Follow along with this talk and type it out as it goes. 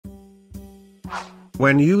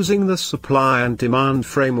When using the supply and demand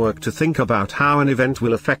framework to think about how an event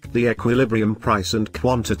will affect the equilibrium price and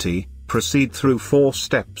quantity, proceed through 4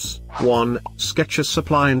 steps. 1. Sketch a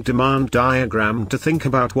supply and demand diagram to think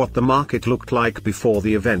about what the market looked like before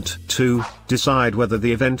the event. 2. Decide whether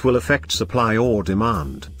the event will affect supply or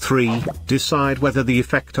demand. 3. Decide whether the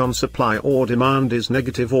effect on supply or demand is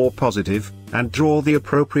negative or positive, and draw the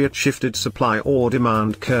appropriate shifted supply or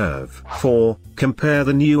demand curve. 4. Compare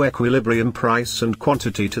the new equilibrium price and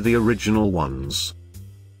quantity to the original ones.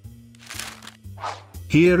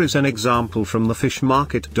 Here is an example from the fish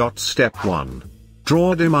market.Step 1.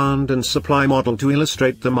 Draw a demand and supply model to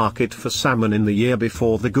illustrate the market for salmon in the year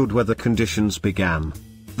before the good weather conditions began.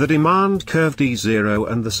 The demand curve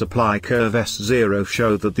D0 and the supply curve S0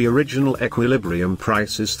 show that the original equilibrium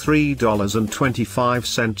price is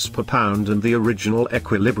 $3.25 per pound and the original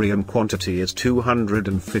equilibrium quantity is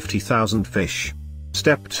 250,000 fish.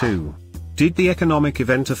 Step 2. Did the economic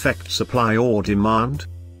event affect supply or demand?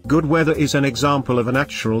 Good weather is an example of a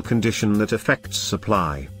natural condition that affects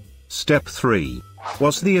supply. Step 3.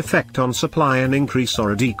 Was the effect on supply an increase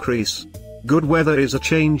or a decrease? Good weather is a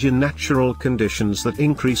change in natural conditions that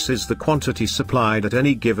increases the quantity supplied at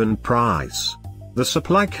any given price. The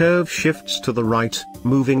supply curve shifts to the right,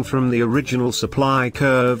 moving from the original supply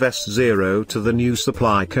curve S0 to the new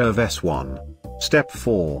supply curve S1. Step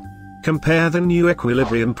 4. Compare the new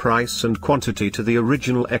equilibrium price and quantity to the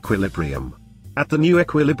original equilibrium. At the new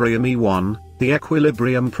equilibrium E1, the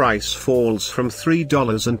equilibrium price falls from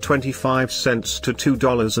 $3.25 to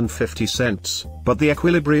 $2.50, but the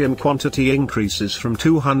equilibrium quantity increases from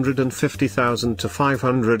 250,000 to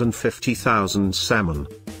 550,000 salmon.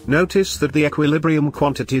 Notice that the equilibrium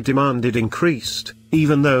quantity demanded increased,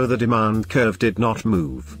 even though the demand curve did not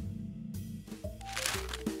move.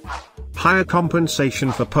 Higher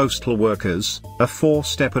compensation for postal workers, a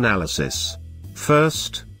 4-step analysis.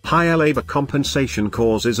 First, higher labor compensation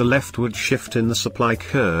causes a leftward shift in the supply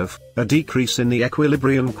curve, a decrease in the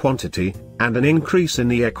equilibrium quantity, and an increase in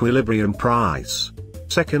the equilibrium price.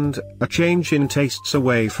 Second, a change in tastes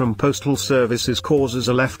away from postal services causes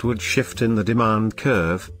a leftward shift in the demand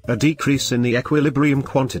curve, a decrease in the equilibrium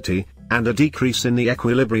quantity, and a decrease in the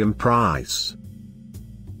equilibrium price.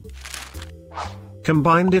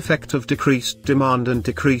 Combined effect of decreased demand and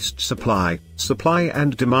decreased supply. Supply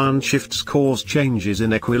and demand shifts cause changes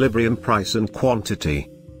in equilibrium price and quantity.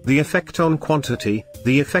 The effect on quantity,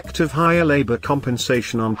 the effect of higher labor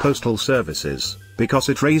compensation on postal services, because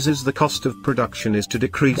it raises the cost of production, is to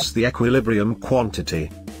decrease the equilibrium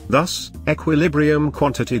quantity. Thus, equilibrium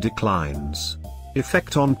quantity declines.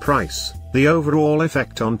 Effect on price. The overall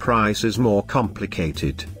effect on price is more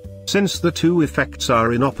complicated. Since the two effects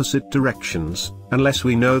are in opposite directions, unless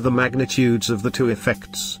we know the magnitudes of the two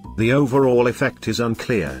effects, the overall effect is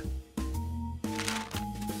unclear.